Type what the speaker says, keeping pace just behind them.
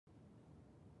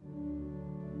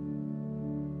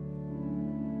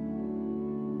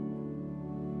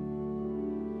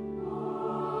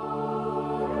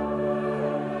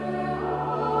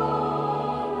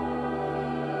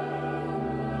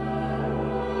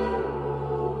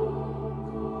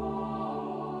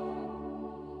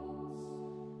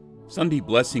Sunday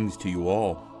blessings to you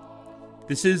all.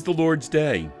 This is the Lord's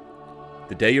Day,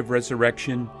 the day of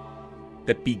resurrection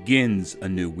that begins a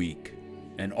new week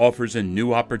and offers a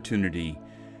new opportunity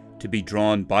to be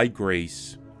drawn by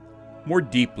grace more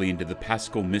deeply into the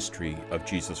paschal mystery of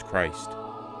Jesus Christ.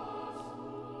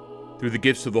 Through the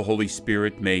gifts of the Holy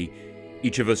Spirit, may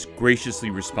each of us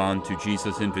graciously respond to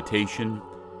Jesus' invitation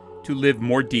to live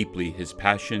more deeply his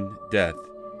passion, death,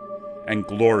 and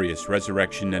glorious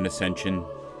resurrection and ascension,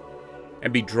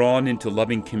 and be drawn into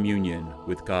loving communion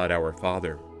with God our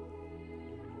Father.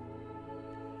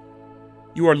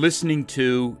 You are listening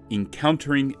to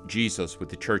Encountering Jesus with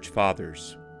the Church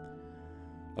Fathers,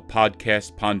 a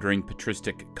podcast pondering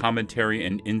patristic commentary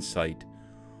and insight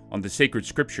on the sacred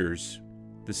scriptures,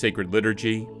 the sacred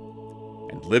liturgy,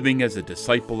 and living as a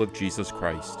disciple of Jesus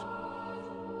Christ.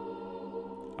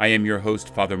 I am your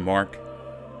host, Father Mark,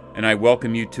 and I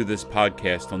welcome you to this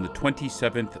podcast on the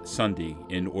 27th Sunday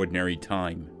in Ordinary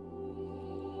Time.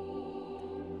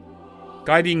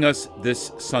 Guiding us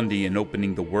this Sunday in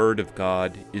opening the Word of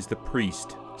God is the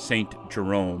priest, Saint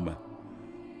Jerome,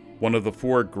 one of the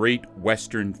four great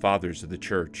Western Fathers of the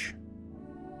Church.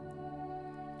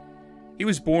 He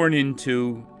was born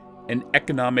into an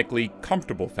economically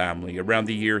comfortable family around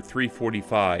the year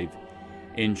 345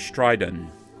 in Stridon,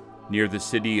 near the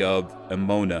city of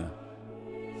Emona,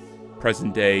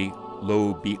 present-day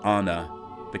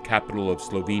Ljubljana, the capital of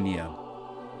Slovenia.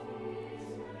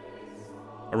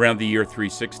 Around the year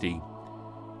 360,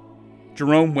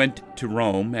 Jerome went to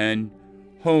Rome and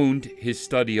honed his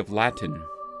study of Latin.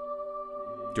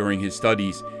 During his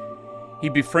studies, he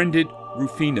befriended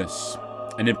Rufinus,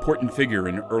 an important figure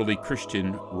in early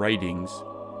Christian writings,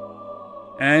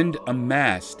 and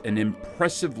amassed an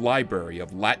impressive library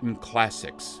of Latin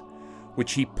classics,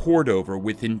 which he pored over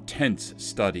with intense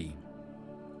study.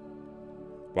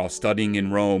 While studying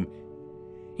in Rome,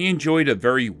 he enjoyed a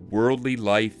very worldly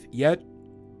life, yet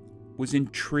was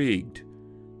intrigued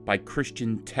by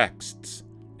Christian texts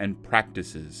and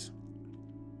practices.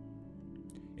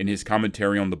 In his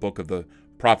commentary on the book of the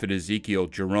prophet Ezekiel,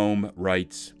 Jerome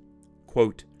writes,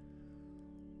 quote,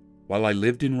 "While I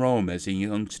lived in Rome as a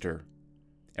youngster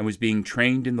and was being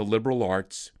trained in the liberal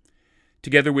arts,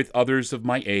 together with others of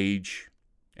my age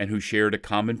and who shared a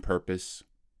common purpose,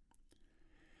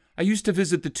 I used to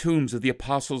visit the tombs of the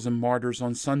apostles and martyrs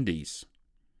on Sundays,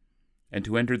 and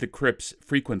to enter the crypts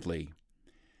frequently,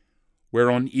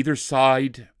 where on either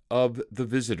side of the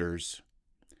visitors,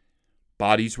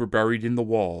 bodies were buried in the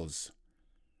walls,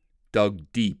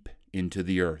 dug deep into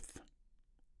the earth."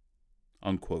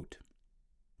 Unquote.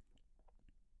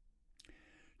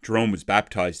 Jerome was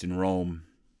baptized in Rome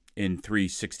in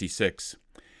 366,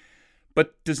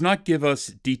 but does not give us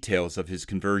details of his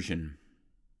conversion.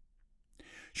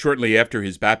 Shortly after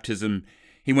his baptism,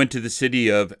 he went to the city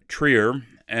of Trier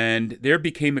and there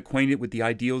became acquainted with the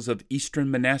ideals of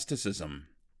Eastern monasticism.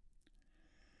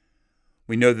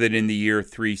 We know that in the year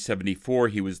 374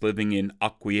 he was living in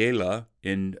Aquila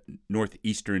in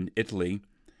northeastern Italy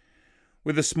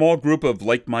with a small group of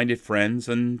like-minded friends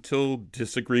until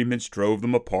disagreements drove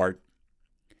them apart,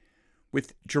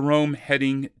 with Jerome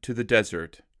heading to the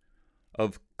desert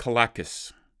of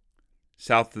Kalakis,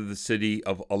 south of the city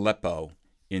of Aleppo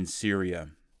in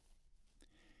Syria.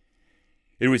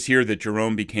 It was here that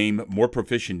Jerome became more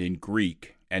proficient in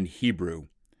Greek and Hebrew,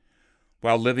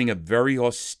 while living a very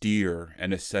austere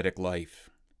and ascetic life.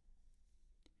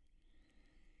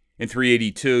 In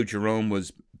 382, Jerome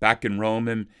was back in Rome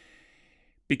and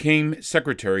became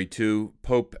secretary to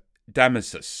Pope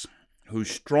Damasus, who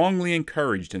strongly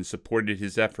encouraged and supported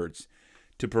his efforts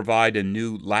to provide a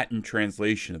new Latin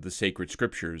translation of the sacred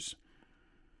scriptures,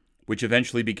 which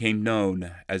eventually became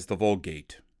known as the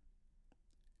Vulgate.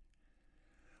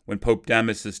 When Pope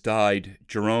Damasus died,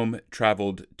 Jerome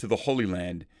traveled to the Holy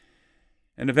Land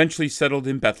and eventually settled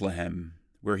in Bethlehem,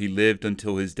 where he lived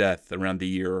until his death around the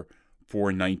year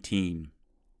 419.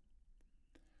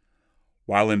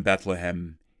 While in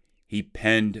Bethlehem, he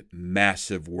penned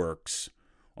massive works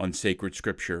on sacred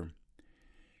scripture,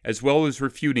 as well as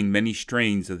refuting many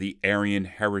strains of the Arian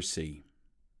heresy.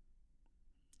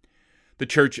 The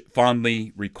Church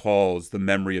fondly recalls the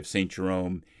memory of St.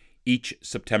 Jerome each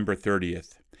September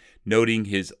 30th, noting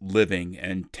his living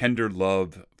and tender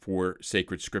love for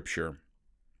sacred scripture.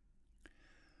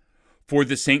 For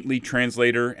the saintly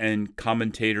translator and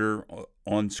commentator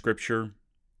on scripture,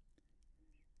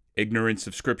 ignorance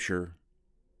of scripture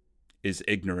is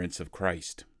ignorance of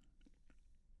Christ.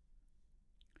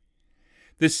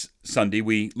 This Sunday,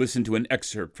 we listen to an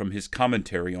excerpt from his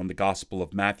commentary on the Gospel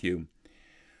of Matthew,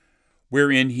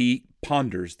 wherein he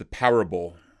ponders the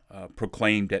parable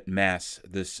proclaimed at Mass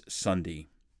this Sunday.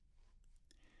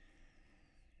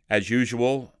 As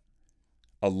usual,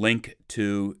 a link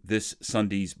to this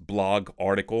Sunday's blog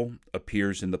article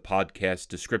appears in the podcast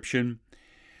description,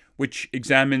 which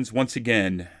examines once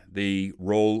again the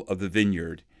role of the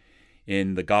vineyard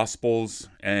in the Gospels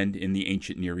and in the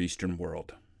ancient Near Eastern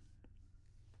world.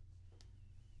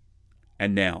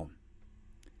 And now,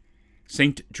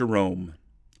 St. Jerome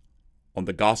on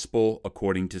the Gospel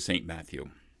according to St.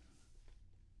 Matthew.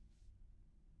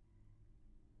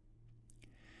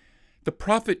 The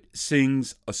prophet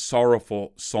sings a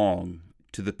sorrowful song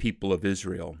to the people of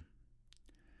Israel,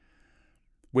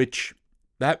 which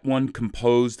that one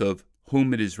composed of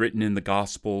whom it is written in the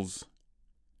Gospels,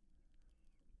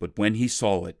 but when he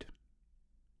saw it,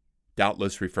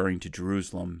 doubtless referring to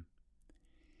Jerusalem,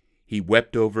 he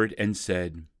wept over it and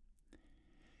said,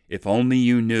 "If only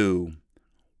you knew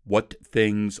what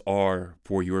things are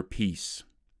for your peace,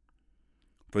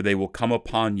 for they will come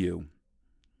upon you,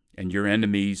 and your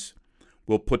enemies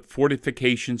will put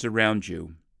fortifications around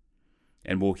you,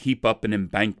 and will heap up an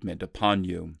embankment upon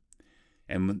you,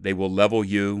 and they will level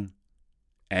you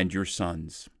and your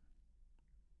sons."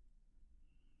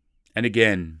 And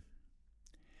again,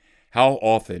 how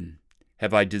often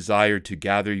have I desired to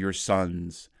gather your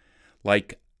sons,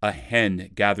 like a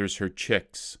hen gathers her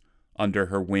chicks under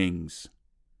her wings,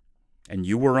 and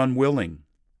you were unwilling.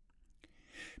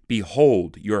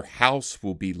 Behold, your house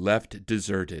will be left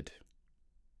deserted.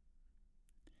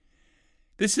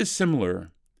 This is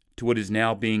similar to what is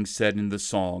now being said in the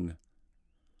song,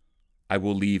 "I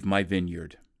will leave my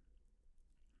vineyard."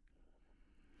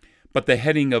 But the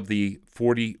heading of the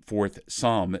 44th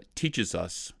Psalm teaches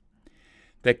us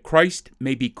that Christ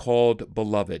may be called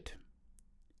beloved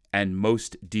and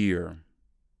most dear,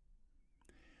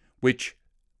 which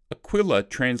Aquila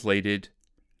translated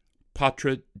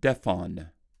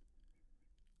patradephon,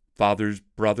 father's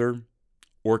brother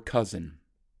or cousin.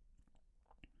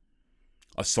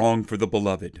 A song for the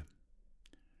beloved.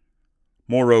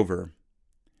 Moreover,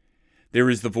 there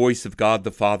is the voice of God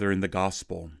the Father in the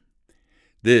Gospel.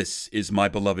 "This is my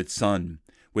beloved Son,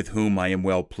 with whom I am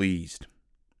well pleased."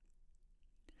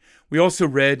 We also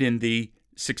read in the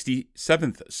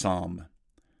 67th Psalm,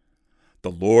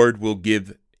 "The Lord will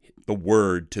give the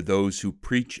word to those who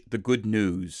preach the good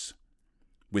news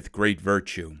with great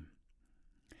virtue,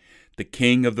 the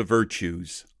King of the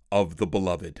virtues of the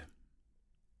beloved."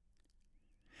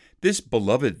 This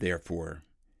beloved, therefore,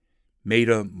 made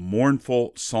a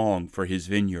mournful song for his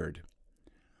vineyard,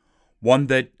 one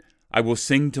that I will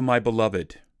sing to my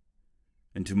beloved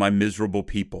and to my miserable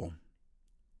people.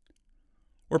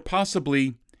 Or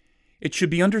possibly it should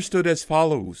be understood as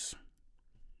follows: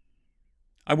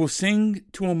 I will sing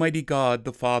to Almighty God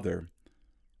the Father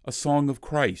a song of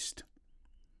Christ,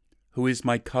 who is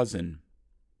my cousin,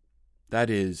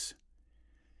 that is,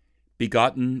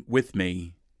 begotten with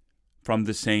me from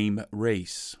the same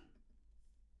race.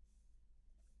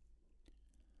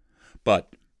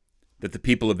 But that the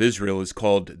people of Israel is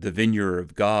called the vineyard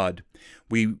of God,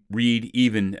 we read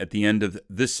even at the end of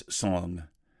this song.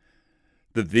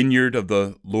 "The vineyard of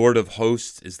the Lord of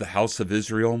hosts is the house of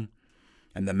Israel,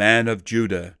 and the man of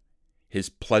Judah his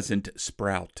pleasant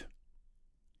sprout."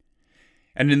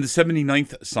 And in the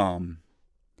 79th Psalm,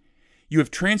 "You have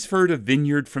transferred a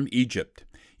vineyard from Egypt.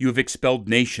 You have expelled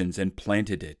nations and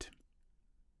planted it."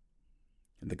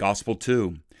 In the Gospel,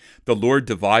 too, the Lord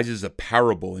devises a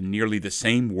parable in nearly the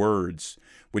same words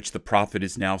which the prophet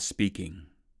is now speaking.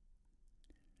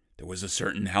 "There was a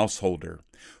certain householder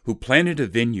who planted a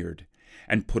vineyard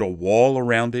and put a wall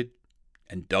around it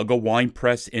and dug a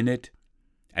winepress in it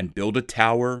and built a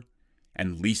tower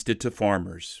and leased it to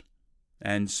farmers,"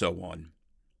 and so on.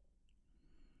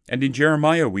 And in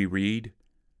Jeremiah we read,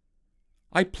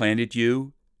 "I planted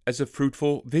you as a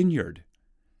fruitful vineyard."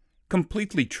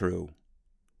 Completely true.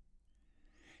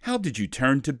 How did you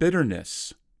turn to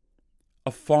bitterness?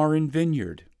 A foreign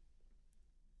vineyard.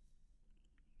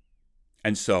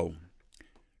 And so,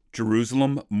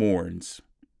 Jerusalem mourns,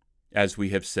 as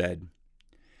we have said,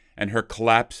 and her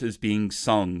collapse is being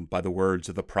sung by the words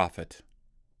of the prophet.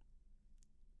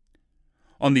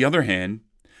 On the other hand,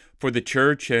 for the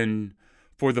church and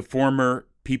for the former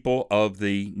people of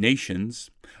the nations,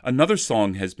 another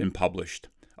song has been published,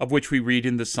 of which we read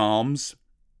in the Psalms,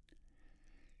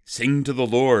 "Sing to the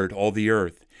Lord, all the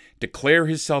earth. Declare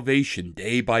his salvation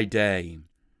day by day.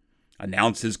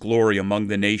 Announce his glory among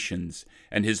the nations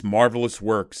and his marvelous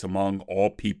works among all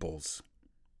peoples."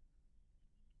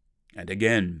 And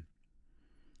again,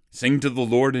 "Sing to the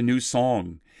Lord a new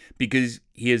song, because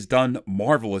he has done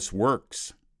marvelous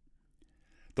works.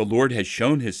 The Lord has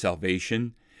shown his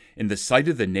salvation. In the sight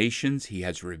of the nations he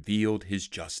has revealed his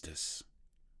justice."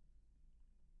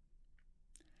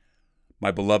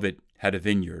 my beloved had a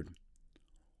vineyard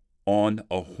on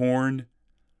a horn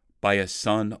by a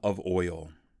son of oil.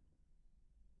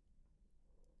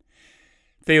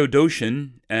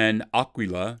 Theodotion and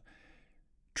Aquila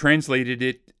translated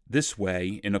it this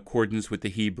way in accordance with the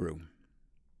Hebrew.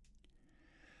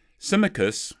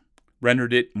 Symmachus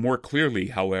rendered it more clearly,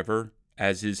 however,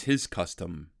 as is his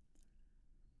custom.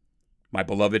 My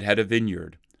beloved had a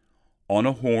vineyard on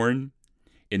a horn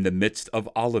in the midst of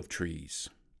olive trees.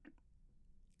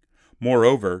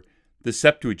 Moreover, the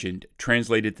Septuagint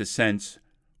translated the sense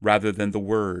rather than the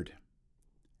word.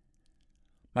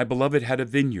 My beloved had a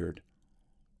vineyard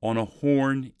on a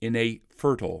horn in a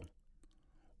fertile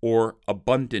or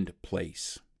abundant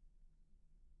place.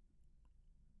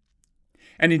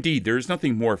 And indeed, there is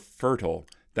nothing more fertile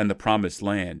than the promised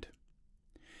land.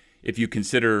 If you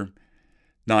consider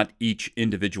not each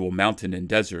individual mountain and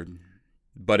desert,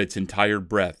 but its entire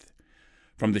breadth,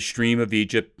 from the stream of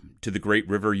Egypt to the great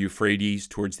river Euphrates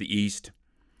towards the east,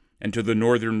 and to the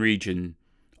northern region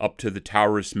up to the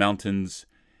Taurus Mountains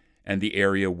and the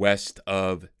area west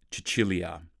of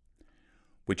Cecilia,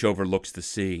 which overlooks the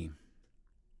sea.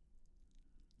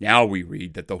 Now we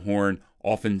read that the horn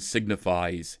often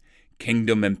signifies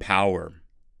kingdom and power,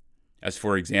 as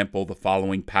for example the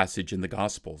following passage in the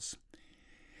Gospels.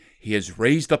 He has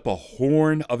raised up a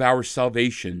horn of our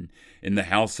salvation in the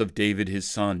house of David his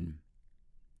son.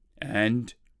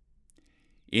 And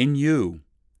in you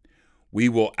we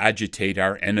will agitate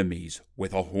our enemies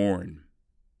with a horn.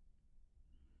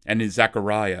 And in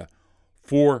Zechariah,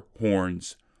 4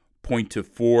 horns point to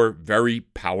 4 very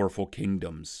powerful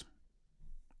kingdoms.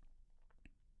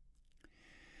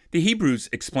 The Hebrews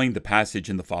explained the passage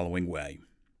in the following way.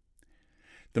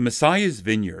 The Messiah's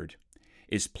vineyard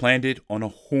is planted on a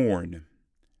horn,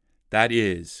 that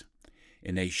is,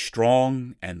 in a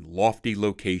strong and lofty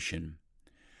location,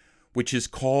 which is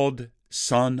called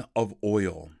Son of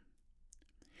Oil,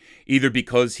 either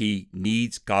because he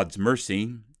needs God's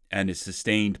mercy and is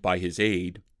sustained by his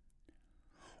aid,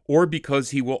 or because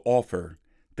he will offer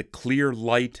the clear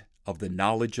light of the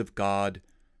knowledge of God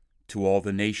to all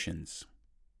the nations.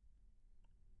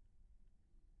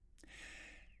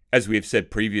 As we have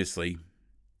said previously,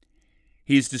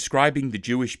 he is describing the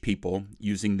Jewish people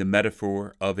using the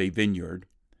metaphor of a vineyard,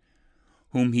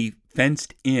 whom he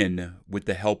fenced in with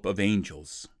the help of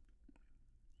angels.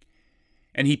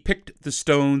 And he picked the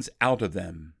stones out of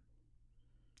them,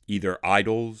 either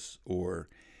idols or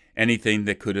anything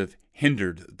that could have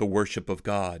hindered the worship of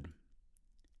God.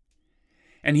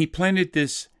 And he planted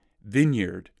this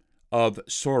vineyard of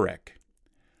Sorek,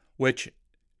 which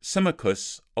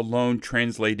Symmachus alone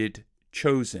translated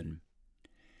chosen,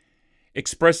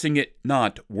 expressing it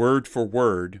not word for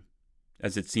word,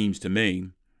 as it seems to me,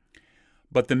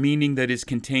 but the meaning that is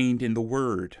contained in the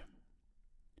word.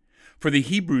 For the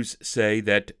Hebrews say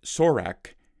that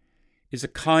Sorek is a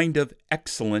kind of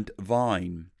excellent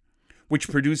vine, which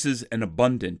produces an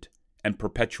abundant and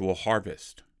perpetual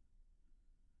harvest.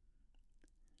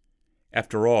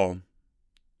 After all,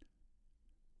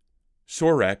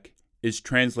 Sorek is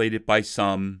translated by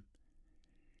some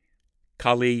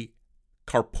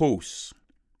Kalikarpos,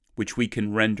 which we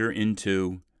can render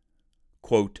into,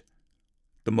 quote,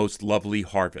 the most lovely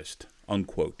harvest,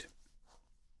 unquote.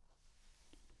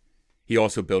 He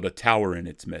also built a tower in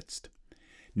its midst,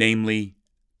 namely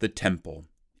the temple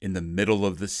in the middle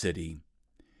of the city,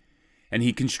 and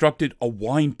he constructed a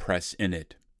winepress in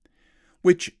it,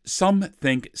 which some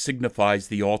think signifies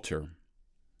the altar.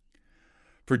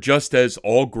 For just as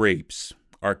all grapes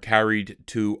are carried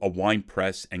to a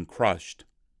winepress and crushed,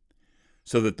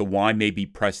 so that the wine may be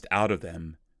pressed out of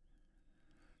them,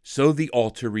 so the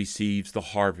altar receives the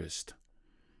harvest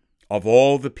of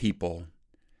all the people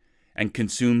and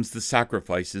consumes the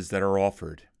sacrifices that are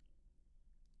offered.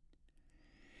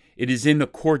 It is in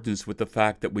accordance with the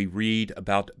fact that we read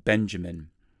about Benjamin,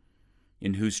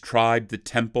 in whose tribe the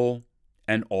temple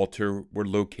and altar were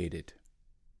located.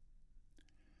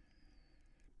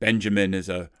 Benjamin is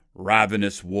a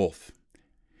ravenous wolf.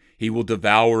 He will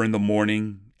devour in the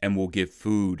morning and will give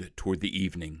food toward the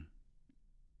evening.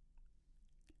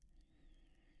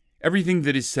 Everything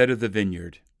that is said of the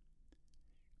vineyard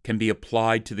can be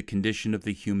applied to the condition of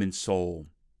the human soul,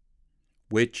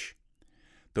 which,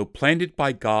 though planted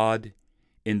by God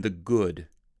in the good,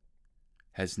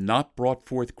 has not brought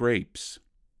forth grapes,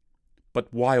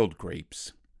 but wild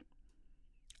grapes,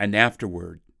 and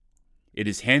afterward it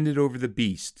is handed over the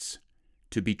beasts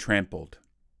to be trampled.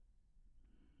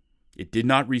 It did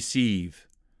not receive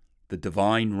the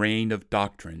divine rain of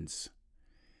doctrines,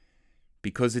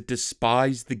 because it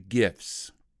despised the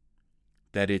gifts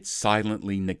that it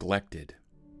silently neglected.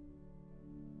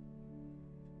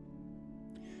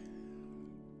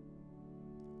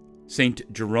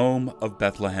 Saint Jerome of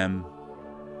Bethlehem,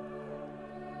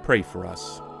 pray for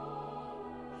us.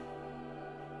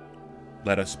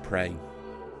 Let us pray.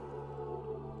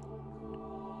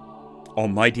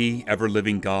 Almighty,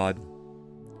 ever-living God,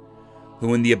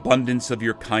 who in the abundance of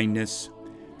your kindness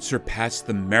surpass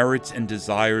the merits and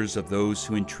desires of those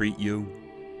who entreat you,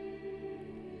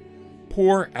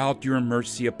 pour out your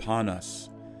mercy upon us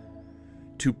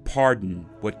to pardon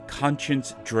what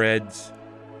conscience dreads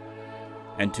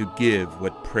and to give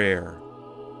what prayer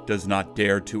does not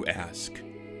dare to ask.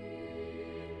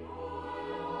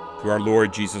 Through our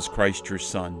Lord Jesus Christ, your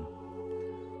Son,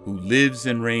 who lives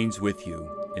and reigns with you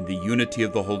in the unity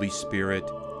of the Holy Spirit,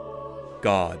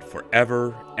 God,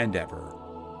 forever and ever.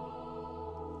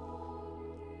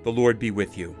 The Lord be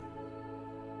with you.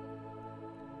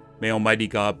 May Almighty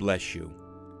God bless you,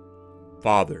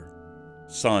 Father,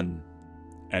 Son,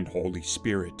 and Holy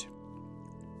Spirit.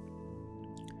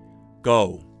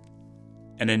 Go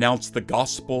and announce the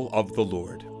gospel of the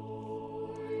Lord.